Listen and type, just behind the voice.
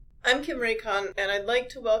I'm Kim Raycon, and I'd like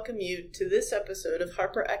to welcome you to this episode of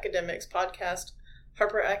Harper Academic's podcast,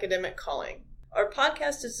 Harper Academic Calling. Our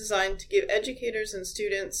podcast is designed to give educators and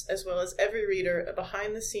students, as well as every reader, a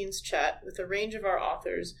behind-the-scenes chat with a range of our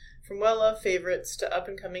authors, from well-loved favorites to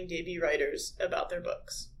up-and-coming debut writers, about their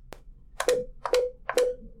books.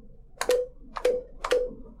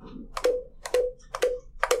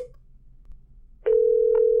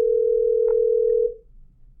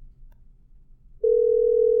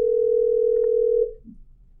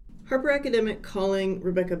 Harper Academic Calling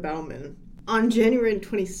Rebecca Bauman. On January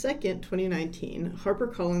 22nd, 2019,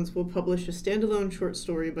 HarperCollins will publish a standalone short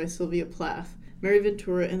story by Sylvia Plath, Mary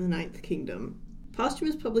Ventura and the Ninth Kingdom.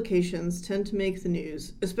 Posthumous publications tend to make the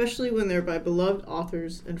news, especially when they're by beloved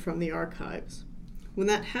authors and from the archives. When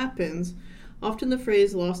that happens, often the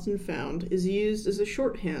phrase lost and found is used as a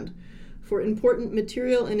shorthand for important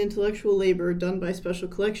material and intellectual labor done by special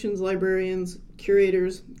collections librarians,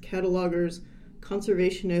 curators, catalogers,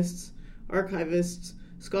 conservationists, archivists,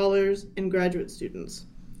 scholars, and graduate students,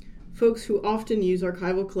 folks who often use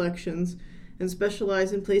archival collections and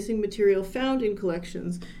specialize in placing material found in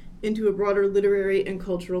collections into a broader literary and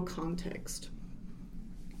cultural context.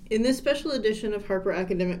 In this special edition of Harper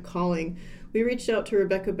Academic Calling, we reached out to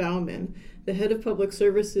Rebecca Bauman, the head of public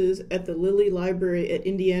services at the Lilly Library at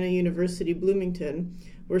Indiana University Bloomington,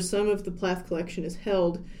 where some of the Plath collection is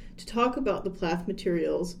held, to talk about the Plath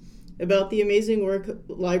materials, about the amazing work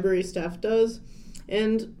library staff does,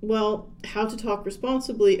 and, well, how to talk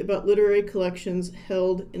responsibly about literary collections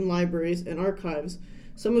held in libraries and archives,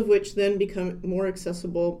 some of which then become more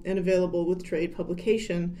accessible and available with trade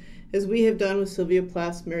publication, as we have done with Sylvia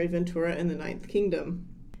Plath's Mary Ventura and the Ninth Kingdom.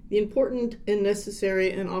 The important and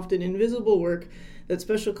necessary and often invisible work that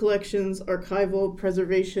special collections, archival,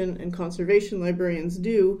 preservation, and conservation librarians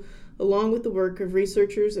do, along with the work of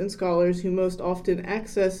researchers and scholars who most often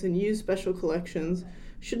access and use special collections,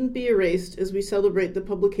 shouldn't be erased as we celebrate the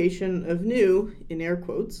publication of new, in air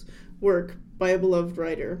quotes, work by a beloved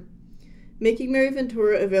writer. Making Mary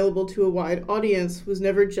Ventura available to a wide audience was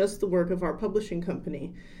never just the work of our publishing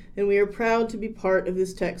company, and we are proud to be part of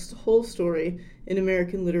this text's whole story in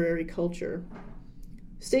American literary culture.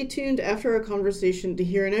 Stay tuned after our conversation to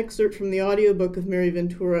hear an excerpt from the audiobook of Mary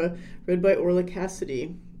Ventura, read by Orla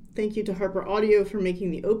Cassidy. Thank you to Harper Audio for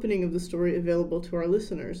making the opening of the story available to our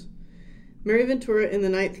listeners. Mary Ventura in the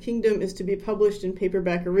Ninth Kingdom is to be published in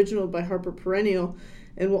paperback original by Harper Perennial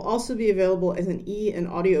and will also be available as an and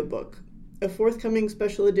audiobook. A forthcoming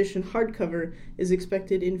special edition hardcover is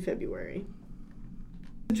expected in February.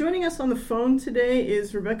 Joining us on the phone today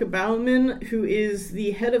is Rebecca Bauman, who is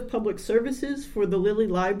the head of public services for the Lilly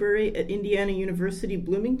Library at Indiana University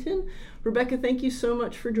Bloomington. Rebecca, thank you so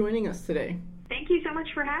much for joining us today. Thank you so much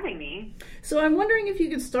for having me. So I'm wondering if you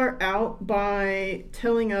could start out by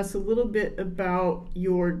telling us a little bit about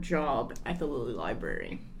your job at the Lilly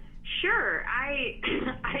Library. Sure. I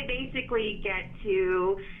basically get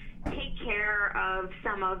to take care of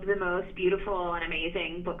some of the most beautiful and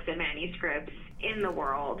amazing books and manuscripts in the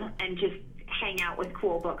world and just hang out with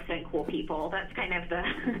cool books and cool people. That's kind of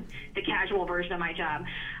the casual version of my job.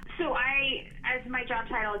 So as my job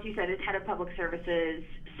title, as you said, is head of public services.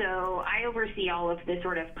 So I oversee all of the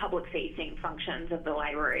sort of public-facing functions of the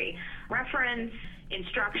library. Reference,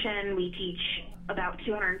 instruction, we teach about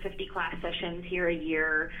 250 class sessions here a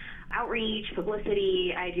year. Outreach,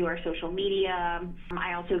 publicity, I do our social media.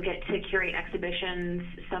 I also get to curate exhibitions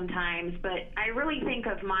sometimes, but I really think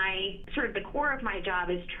of the core of my job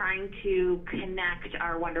is trying to connect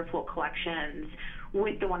our wonderful collections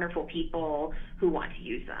with the wonderful people who want to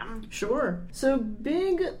use them. Sure. So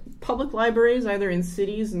big public libraries, either in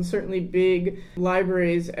cities and certainly big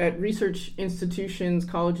libraries at research institutions,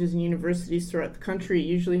 colleges, and universities throughout the country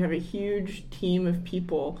usually have a huge team of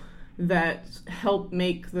people that help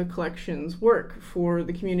make the collections work for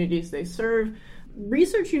the communities they serve.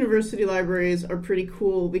 Research university libraries are pretty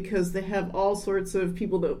cool because they have all sorts of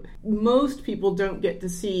people that most people don't get to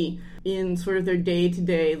see in sort of their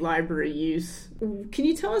day-to-day library use. Can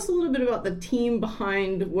you tell us a little bit about the team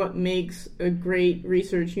behind what makes a great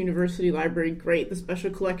research university library great? The special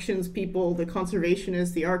collections people, the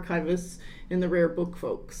conservationists, the archivists, and the rare book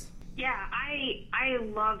folks. Yeah, I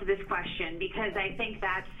love this question because I think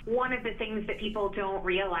that's one of the things that people don't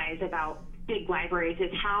realize about big libraries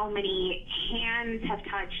is how many hands have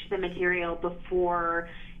touched the material before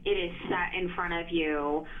it is set in front of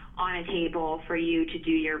you on a table for you to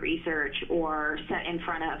do your research or set in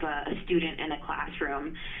front of a student in a classroom.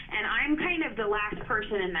 And I'm kind of the last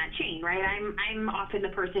person in that chain, right? I'm often the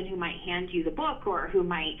person who might hand you the book or who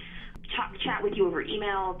might chat with you over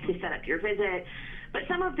email to set up your visit. But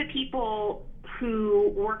some of the people who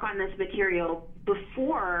work on this material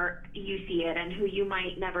before you see it and who you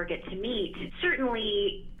might never get to meet.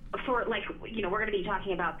 Certainly, for like, we're going to be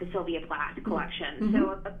talking about the Sylvia Plath collection. Mm-hmm.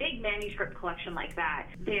 So a big manuscript collection like that,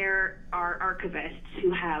 there are archivists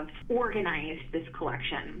who have organized this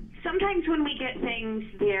collection. Sometimes when we get things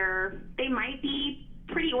there, they might be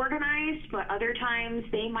pretty organized, but other times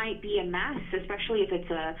they might be a mess, especially if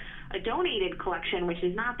it's a donated collection, which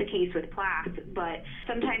is not the case with Plath, but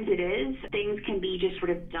sometimes it is. Things can be just sort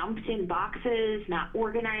of dumped in boxes, not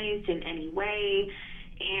organized in any way,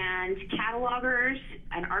 and catalogers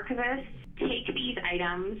and archivists take these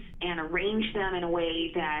items and arrange them in a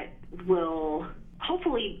way that will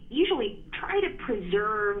hopefully usually try to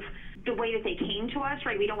preserve the way that they came to us,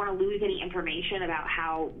 right? We don't want to lose any information about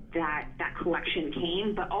how that collection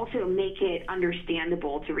came, but also make it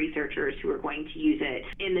understandable to researchers who are going to use it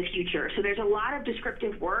in the future. So there's a lot of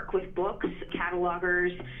descriptive work with books.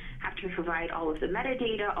 Catalogers have to provide all of the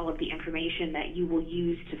metadata, all of the information that you will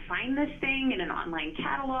use to find this thing in an online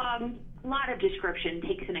catalog. A lot of description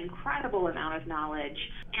takes an incredible amount of knowledge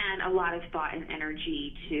and a lot of thought and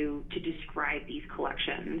energy to describe these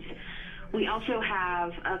collections. We also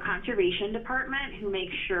have a conservation department who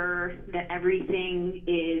makes sure that everything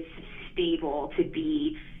is stable to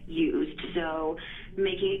be used. So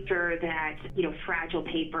making sure that, fragile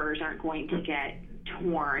papers aren't going to get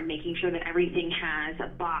torn, making sure that everything has a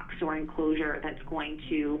box or enclosure that's going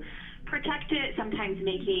to protect it, sometimes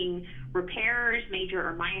making repairs, major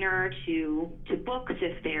or minor, to books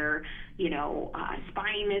if their,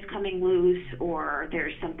 spine is coming loose or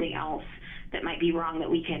there's something else that might be wrong that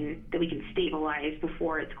we can stabilize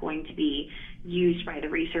before it's going to be used by the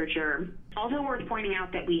researcher. Also worth pointing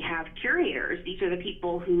out that we have curators. These are the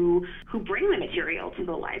people who bring the material to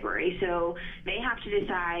the library. So they have to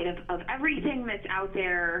decide of everything that's out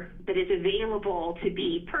there that is available to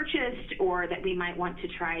be purchased or that we might want to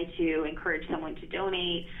try to encourage someone to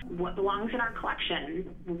donate, what belongs in our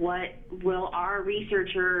collection, what will our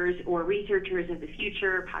researchers or researchers of the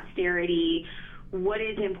future, posterity, what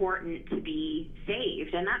is important to be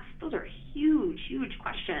saved? And those are huge, huge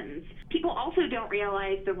questions. People also don't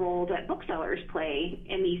realize the role that booksellers play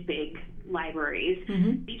in these big libraries.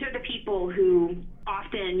 Mm-hmm. These are the people who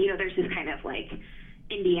often, there's this kind of like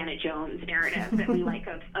Indiana Jones narrative that we like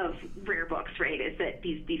of rare books, right, is that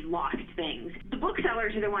these lost things. The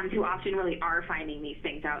booksellers are the ones who often really are finding these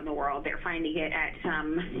things out in the world. They're finding it at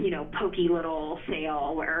some, pokey little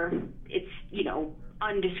sale where it's,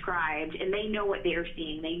 undescribed, and they know what they're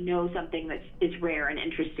seeing. They know something that is rare and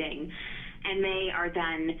interesting, and they are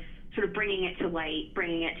then sort of bringing it to light,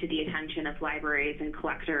 bringing it to the attention of libraries and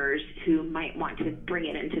collectors who might want to bring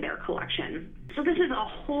it into their collection. So this is a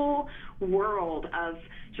whole world of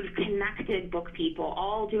sort of connected book people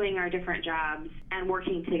all doing our different jobs and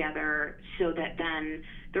working together so that then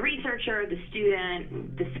the researcher, the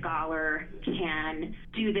student, the scholar can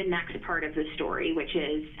do the next part of the story, which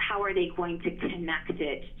is how are they going to connect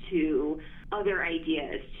it to other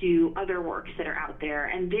ideas, to other works that are out there,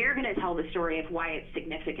 and they're going to tell the story of why it's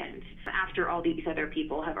significant after all these other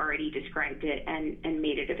people have already described it and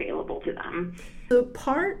made it available to them. So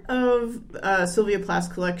part of Sylvia Plath's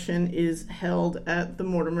collection is held at the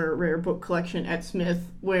Mortimer Rare Book Collection at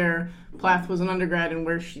Smith, where Plath was an undergrad and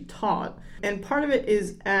where she taught. And part of it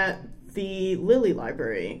is at the Lilly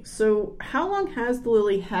Library. So how long has the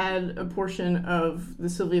Lilly had a portion of the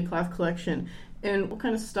Sylvia Plath collection, and what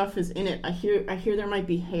kind of stuff is in it? I hear there might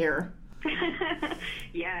be hair.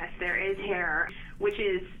 Yes, there is hair, which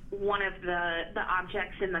is one of the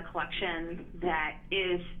objects in the collection that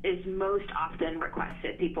is most often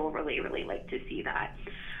requested. People really, really like to see that.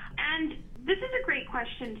 And this is a great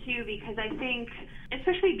question, too, because I think,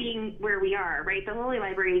 especially being where we are, right, the Lilly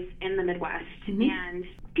Library is in the Midwest, mm-hmm. and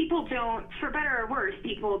people don't, for better or worse,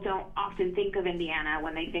 people don't often think of Indiana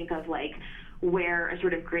when they think of, like, where a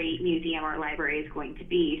sort of great museum or library is going to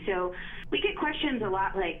be. So we get questions a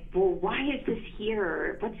lot like, well, why is this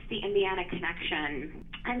here? What's the Indiana connection?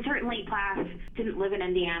 And certainly Plath didn't live in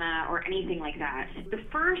Indiana or anything like that. The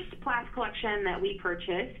first Plath collection that we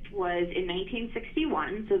purchased was in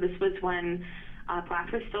 1961, so this was when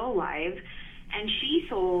Plath was still alive, and she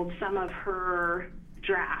sold some of her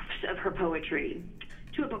drafts of her poetry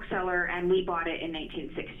to a bookseller, and we bought it in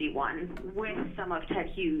 1961 with some of Ted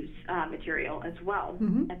Hughes' material as well,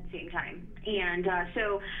 mm-hmm. at the same time. And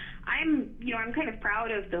so I'm kind of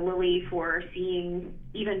proud of the Lilly for seeing,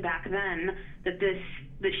 even back then,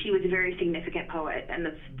 that she was a very significant poet, and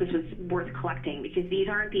this was worth collecting, because these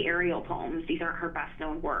aren't the Ariel poems. These aren't her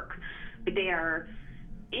best-known work, but they are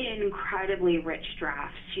incredibly rich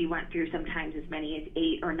drafts. She went through sometimes as many as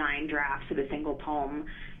 8 or 9 drafts of a single poem,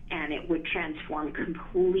 and it would transform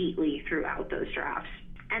completely throughout those drafts.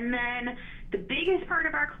 And then the biggest part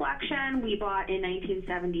of our collection we bought in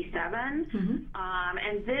 1977,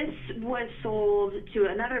 and this was sold to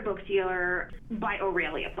another book dealer by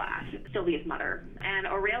Aurelia Plath, Sylvia's mother. And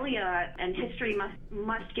Aurelia, and history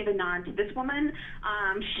must give a nod to this woman,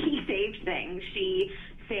 she saved things. She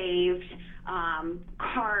saved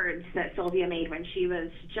cards that Sylvia made when she was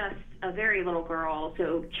just a very little girl,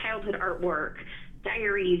 so childhood artwork,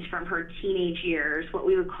 diaries from her teenage years, what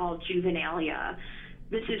we would call juvenilia.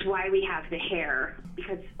 This is why we have the hair,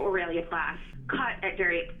 because Aurelia Plath cut at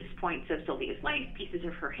various points of Sylvia's life pieces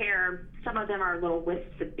of her hair. Some of them are little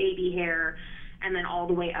wisps of baby hair, and then all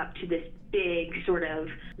the way up to this big sort of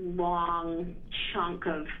long chunk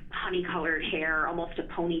of honey-colored hair, almost a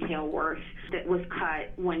ponytail worth, that was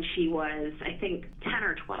cut when she was, I think, 10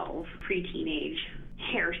 or 12, pre-teenage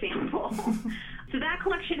hair sample. So that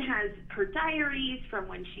collection has her diaries from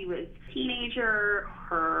when she was a teenager,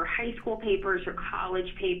 her high school papers, her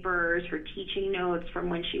college papers, her teaching notes from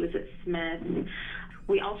when she was at Smith.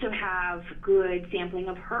 We also have good sampling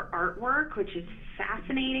of her artwork, which is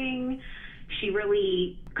fascinating. She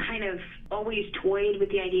really kind of always toyed with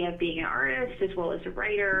the idea of being an artist as well as a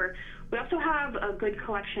writer. We also have a good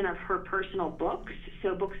collection of her personal books,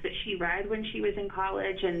 so books that she read when she was in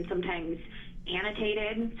college and sometimes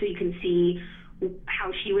annotated, so you can see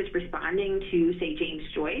how she was responding to, say, James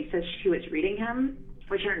Joyce as she was reading him,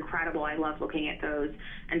 which are incredible. I love looking at those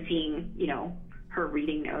and seeing, her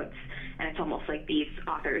reading notes. And it's almost like these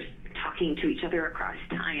authors talking to each other across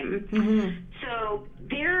time. So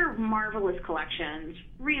they're marvelous collections,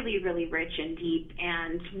 really, really rich and deep,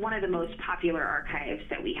 and one of the most popular archives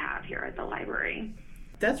that we have here at the library.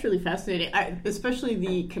 That's really fascinating, especially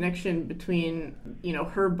the connection between,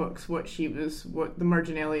 her books, what the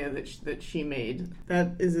marginalia that she made.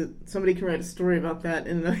 That is somebody can write a story about that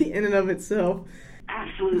in and of itself.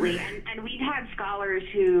 Absolutely, and we've had scholars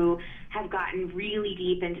who have gotten really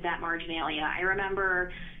deep into that marginalia. I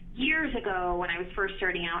remember years ago when I was first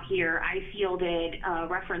starting out here, I fielded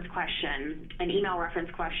an email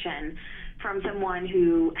reference question from someone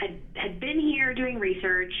who had been here doing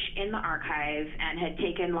research in the archive and had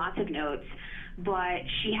taken lots of notes, but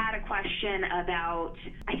she had a question about,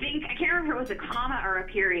 I can't remember if it was a comma or a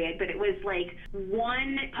period, but it was like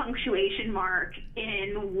one punctuation mark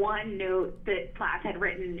in one note that Plath had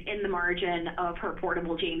written in the margin of her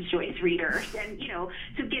portable James Joyce reader. And,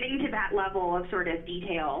 so getting to that level of sort of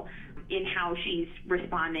detail in how she's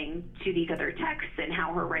responding to these other texts and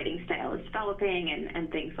how her writing style is developing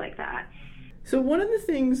and things like that. So one of the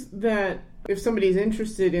things that, if somebody's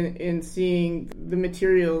interested in seeing the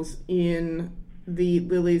materials in the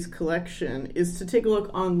Lilly's collection, is to take a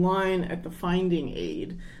look online at the Finding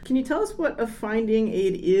Aid. Can you tell us what a Finding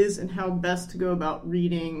Aid is and how best to go about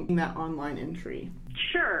reading that online entry?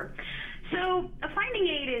 Sure. So a Finding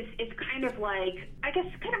Aid is kind of like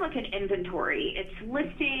an inventory. It's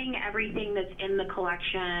listing everything that's in the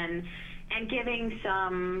collection and giving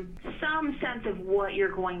some sense of what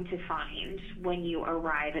you're going to find when you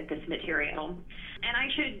arrive at this material.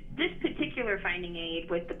 And this particular Finding Aid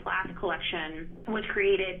with the Plath collection was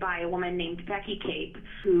created by a woman named Becky Cape,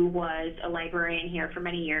 who was a librarian here for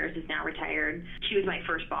many years, is now retired. She was my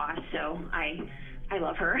first boss, so I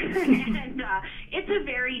love her. And it's a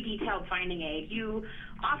very detailed Finding Aid. You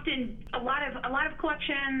often, a lot of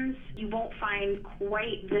collections, you won't find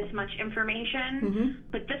quite this much information,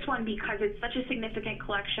 but this one, because it's such a significant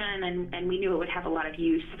collection and we knew it would have a lot of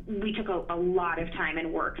use, we took a lot of time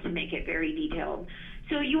and work to make it very detailed.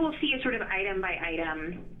 So you will see a sort of item by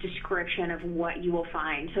item description of what you will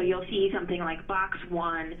find. So you'll see something like box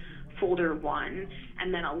 1, folder 1,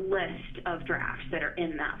 and then a list of drafts that are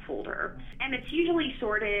in that folder. And it's usually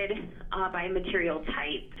sorted by material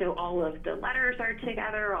type. So all of the letters are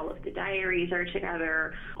together, all of the diaries are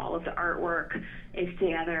together, all of the artwork is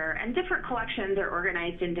together. And different collections are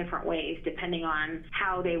organized in different ways depending on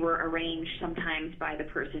how they were arranged, sometimes by the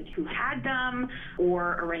person who had them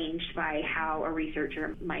or arranged by how a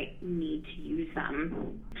researcher might need to use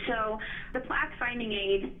them. So the Plath Finding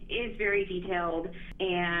Aid is very detailed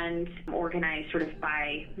and organized sort of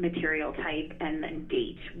by material type and then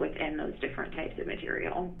date within those different types of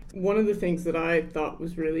material. One of the things that I thought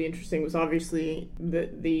was really interesting was obviously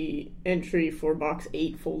the entry for box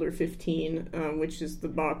 8, folder 15, which is the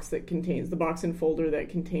box and folder that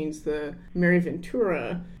contains the Mary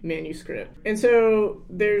Ventura manuscript. And so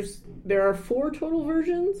there are 4 total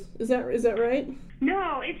versions. Is that right?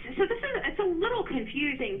 No, it's a little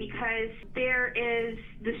confusing because there is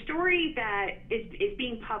the story that is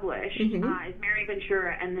being published is Mary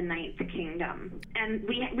Ventura and the Ninth Kingdom, and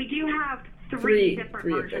we do have three different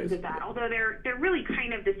versions of that. Although they're really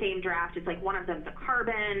kind of the same draft. It's like one of them's a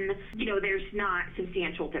carbon. There's not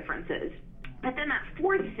substantial differences. But then that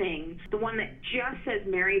fourth thing, the one that just says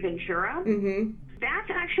Mary Ventura,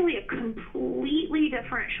 that's actually a completely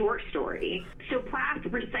different short story. So Plath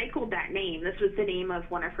recycled that name. This was the name of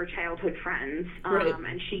one of her childhood friends,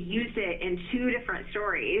 and she used it in two different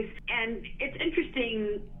stories. And it's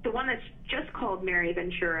interesting, the one that's just called Mary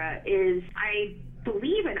Ventura is, I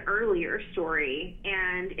believe, an earlier story,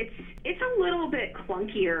 and it's a little bit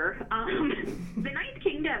clunkier. The Ninth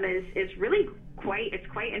Kingdom is really quite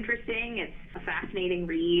interesting. It's a fascinating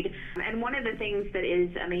read. And one of the things that is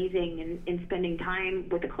amazing in spending time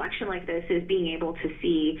with a collection like this is being able to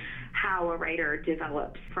see how a writer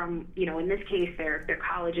develops from, in this case, their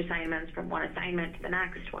college assignments, from one assignment to the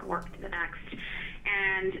next, one work to the next.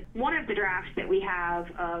 And one of the drafts that we have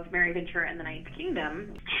of Mary Ventura and the Ninth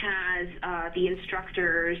Kingdom has the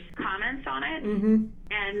instructor's comments on it,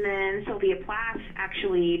 and then Sylvia Plath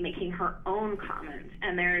actually making her own comments.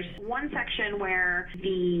 And there's one section where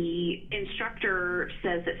the instructor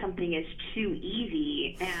says that something is too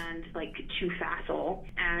easy and too facile,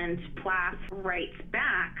 and Plath writes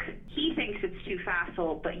back, he thinks it's too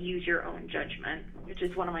facile, but use your own judgment, which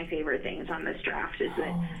is one of my favorite things on this draft, is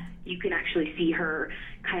that you can actually see her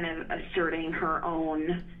kind of asserting her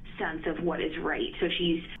own sense of what is right. So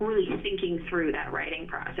she's really thinking through that writing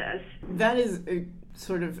process. That is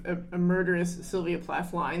sort of a murderous Sylvia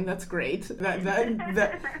Plath line. That's great.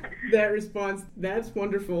 That response, that's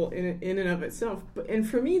wonderful in and of itself. And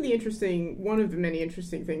for me, one of the many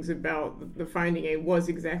interesting things about the Finding Aid was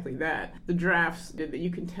exactly that. The drafts that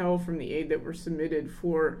you can tell from the aid that were submitted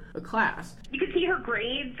for a class. You can see her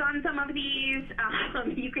grades on some of these.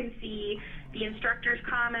 You can see the instructor's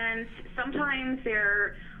comments. Sometimes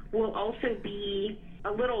there will also be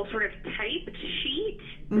a little sort of typed sheet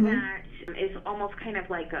that is almost kind of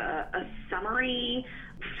like a summary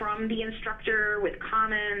from the instructor with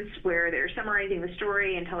comments where they're summarizing the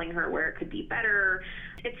story and telling her where it could be better.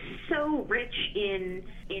 It's so rich in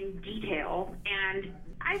detail, and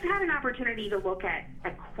I've had an opportunity to look at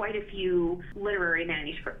quite a few literary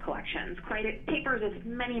manuscript collections, papers of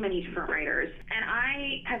many, many different writers, and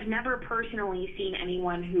I have never personally seen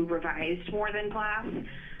anyone who revised more than Plath.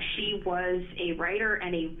 She was a writer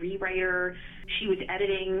and a rewriter. She was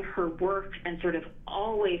editing her work and sort of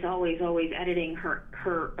always editing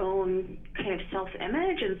her own kind of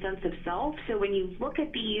self-image and sense of self. So when you look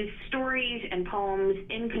at these stories and poems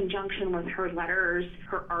in conjunction with her letters,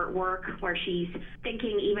 her artwork, where she's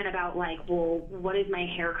thinking even about what does my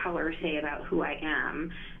hair color say about who I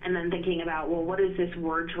am? And then thinking about, what does this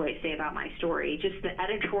word choice say about my story? Just the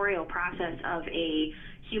editorial process of a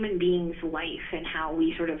human being's life and how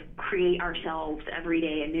we sort of create ourselves every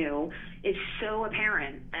day anew is so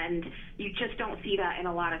apparent, and you just don't see that in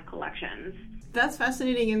a lot of collections. That's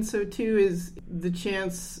fascinating, and so too is the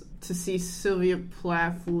chance to see Sylvia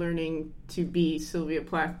Plath learning to be Sylvia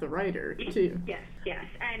Plath the writer too. Yes,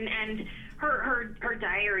 and her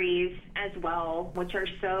diaries as well, which are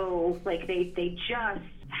so they just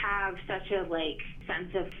have such a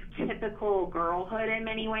sense of typical girlhood in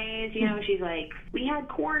many ways. She's like, we had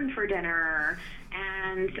corn for dinner,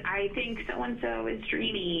 and I think so-and-so is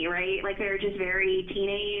dreamy, right? They're just very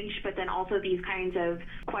teenage, but then also these kinds of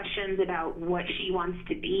questions about what she wants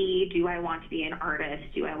to be. Do I want to be an artist?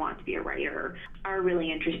 Do I want to be a writer? Are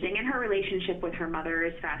really interesting. And her relationship with her mother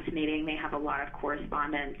is fascinating. They have a lot of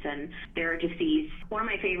correspondence, and there are just these, one of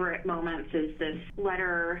my favorite moments is this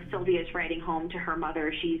letter Sylvia's writing home to her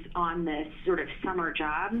mother. She's on this sort of summer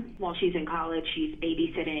job while she's in college. She's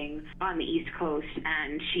babysitting on the East Coast,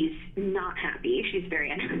 and she's not happy. She's very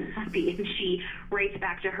unhappy, and she writes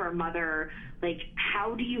back to her mother,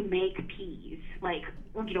 how do you make peas?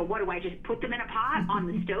 What do I just put them in a pot on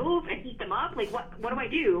the stove and heat them up? What do I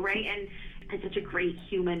do, right? And it's such a great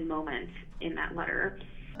human moment in that letter.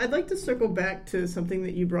 I'd like to circle back to something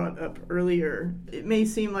that you brought up earlier. It may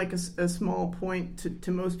seem like a small point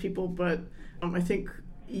to most people, but I think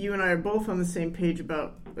you and I are both on the same page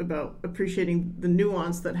about appreciating the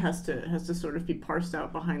nuance that has to sort of be parsed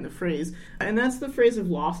out behind the phrase. And that's the phrase of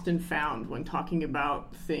lost and found when talking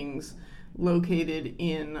about things located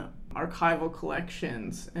in archival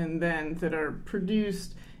collections and then that are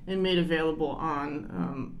produced and made available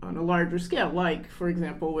on a larger scale, like, for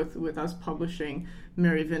example, with us publishing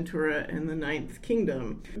Mary Ventura and the Ninth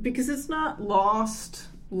Kingdom. Because it's not lost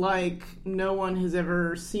like no one has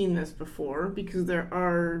ever seen this before, because there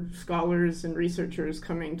are scholars and researchers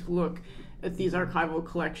coming to look at these archival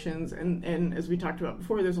collections, and as we talked about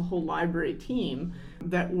before, there's a whole library team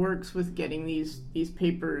that works with getting these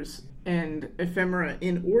papers and ephemera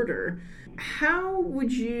in order. How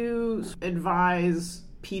would you advise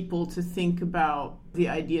people to think about the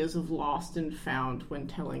ideas of lost and found when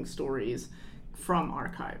telling stories from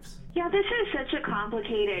archives? Yeah, this is such a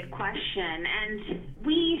complicated question, and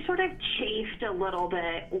we sort of chafed a little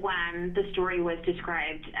bit when the story was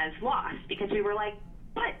described as lost, because we were like,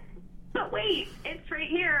 but wait, it's right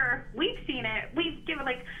here. We've seen it.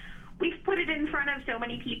 We've put it in front of so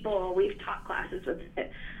many people. We've taught classes with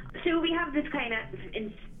it. So we have this kind of,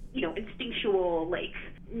 instinctual,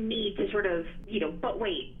 need to sort of, but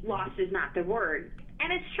wait, lost is not the word.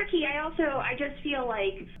 And it's tricky. I just feel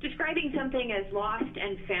like describing something as lost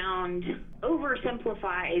and found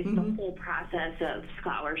oversimplifies the whole process of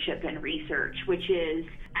scholarship and research, which is,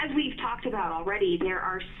 as we've talked about already, there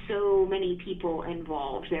are so many people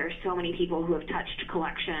involved. There are so many people who have touched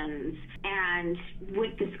collections, and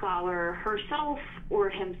with the scholar herself or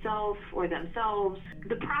himself or themselves,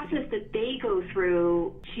 the process that they go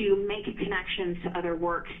through to make connections to other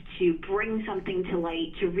works, to bring something to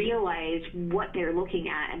light, to realize what they're looking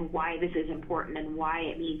at and why this is important and why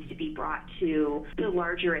it needs to be brought to the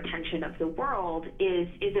larger attention of the world is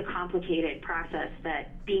a complicated process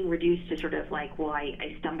that being reduced to sort of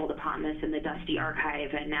I stumbled upon this in the dusty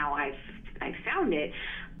archive and now I've found it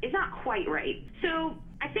is not quite right. So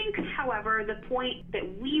I think, however, the point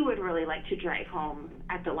that we would really like to drive home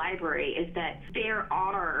at the library is that there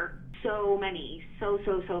are so many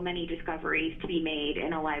discoveries to be made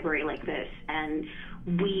in a library like this, and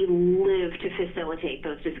we live to facilitate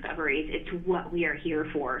those discoveries. It's what we are here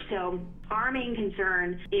for. So our main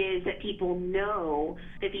concern is that people know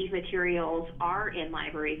that these materials are in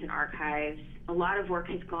libraries and archives. A lot of work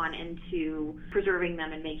has gone into preserving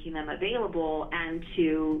them and making them available, and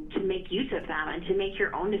to make use of them and to make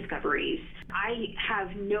your own discoveries. I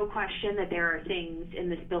have no question that there are things in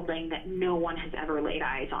this building that no one has ever laid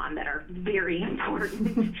eyes on that are very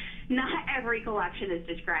important. Not every collection is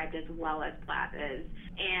described as well as Plath is.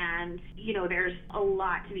 And, there's a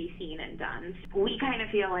lot to be seen and done. We kind of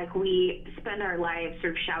feel like we spend our lives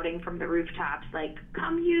sort of shouting from the rooftops,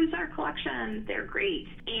 come use our collections, they're great.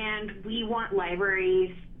 And we want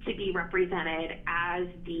libraries to be represented as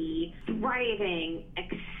the thriving,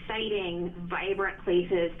 exciting, vibrant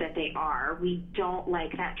places that they are. We don't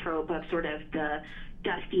like that trope of sort of the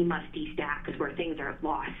dusty, musty stacks where things are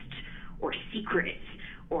lost or secret,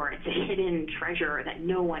 or it's a hidden treasure that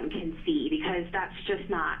no one can see, because that's just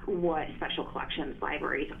not what special collections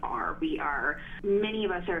libraries are. Many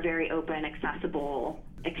of us are very open, accessible,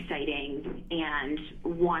 exciting, and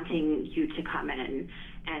wanting you to come in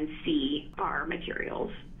and see our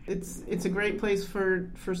materials. It's a great place for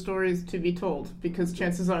stories to be told, because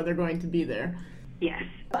chances are they're going to be there. Yes.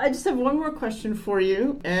 I just have one more question for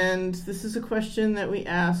you, and this is a question that we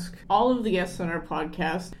ask all of the guests on our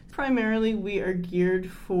podcast. Primarily, we are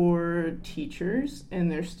geared for teachers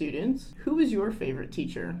and their students. Who is your favorite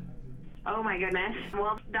teacher? Oh my goodness.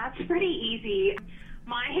 Well, that's pretty easy.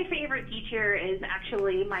 My favorite teacher is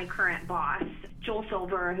actually my current boss, Joel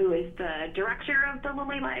Silver, who is the director of the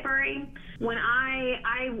Lilly Library. When I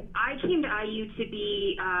came to IU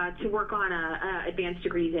to work on advanced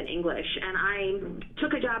degrees in English, and I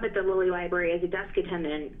took a job at the Lilly Library as a desk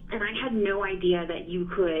attendant, and I had no idea that you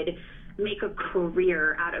could make a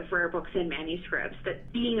career out of rare books and manuscripts,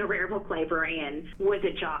 that being a rare book librarian was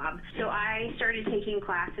a job. So I started taking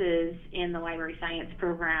classes in the library science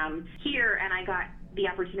program here, and I got the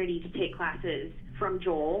opportunity to take classes from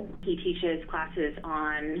Joel. He teaches classes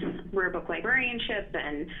on rare book librarianship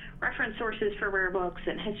and reference sources for rare books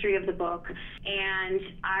and history of the book. And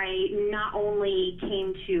I not only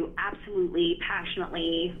came to absolutely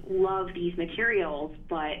passionately love these materials,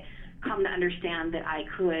 but come to understand that I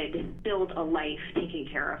could build a life taking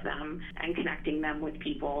care of them and connecting them with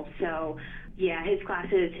people. So yeah, his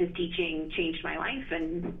classes, his teaching changed my life,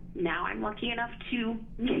 and now I'm lucky enough to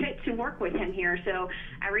get to work with him here. So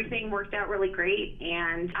everything worked out really great,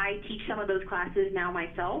 and I teach some of those classes now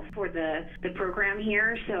myself for the program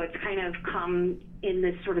here. So it's kind of come in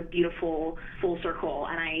this sort of beautiful full circle,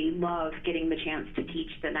 and I love getting the chance to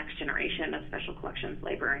teach the next generation of special collections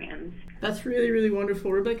librarians. That's really, really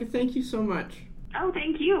wonderful. Rebecca, thank you so much. Oh,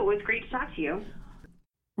 thank you. It was great to talk to you.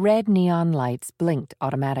 Red neon lights blinked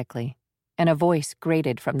automatically, and a voice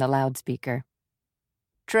grated from the loudspeaker.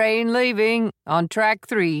 Train leaving on track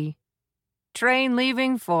 3. Train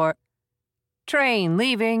leaving for... Train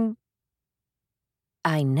leaving.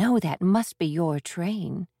 I know that must be your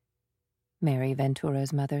train, Mary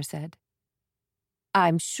Ventura's mother said.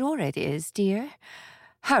 I'm sure it is, dear.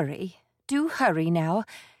 Hurry. Do hurry now.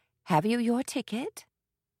 Have you your ticket?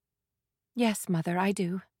 Yes, Mother, I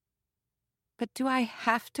do. But do I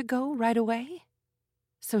have to go right away?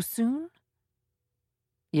 So soon?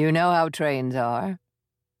 You know how trains are,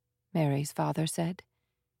 Mary's father said.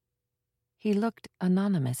 He looked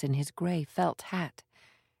anonymous in his gray felt hat,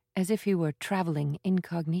 as if he were traveling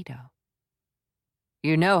incognito.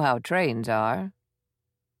 You know how trains are.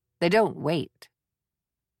 They don't wait.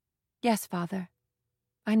 Yes, Father.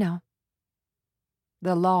 I know.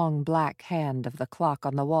 The long black hand of the clock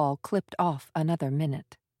on the wall clipped off another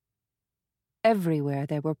minute. Everywhere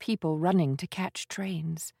there were people running to catch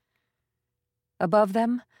trains. Above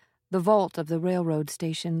them, the vault of the railroad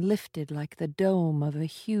station lifted like the dome of a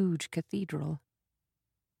huge cathedral.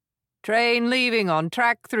 Train leaving on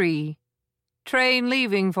track 3. Train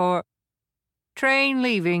leaving for... Train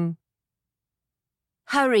leaving.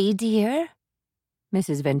 Hurry, dear.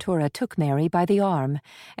 Mrs. Ventura took Mary by the arm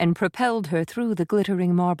and propelled her through the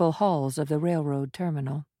glittering marble halls of the railroad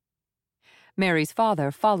terminal. Mary's father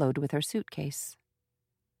followed with her suitcase.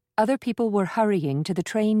 Other people were hurrying to the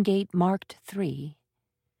train gate marked 3.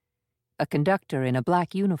 A conductor in a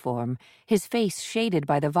black uniform, his face shaded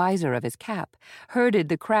by the visor of his cap, herded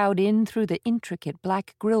the crowd in through the intricate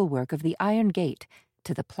black grillwork of the iron gate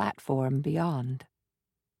to the platform beyond.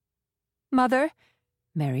 Mother,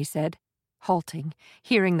 Mary said, halting,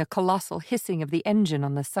 hearing the colossal hissing of the engine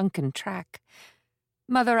on the sunken track.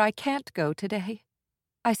 Mother, I can't go today.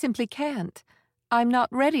 I simply can't. I'm not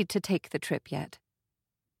ready to take the trip yet.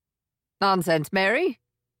 Nonsense, Mary,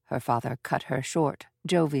 her father cut her short,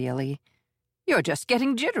 jovially. You're just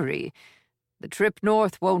getting jittery. The trip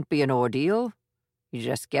north won't be an ordeal. You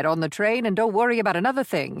just get on the train and don't worry about another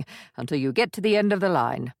thing until you get to the end of the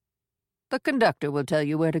line. The conductor will tell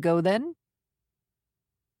you where to go then.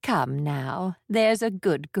 Come now, there's a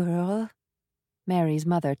good girl. Mary's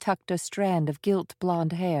mother tucked a strand of gilt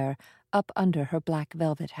blonde hair up under her black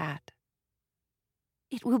velvet hat.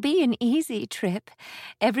 It will be an easy trip.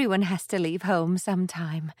 Everyone has to leave home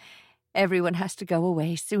sometime. Everyone has to go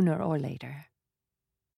away sooner or later.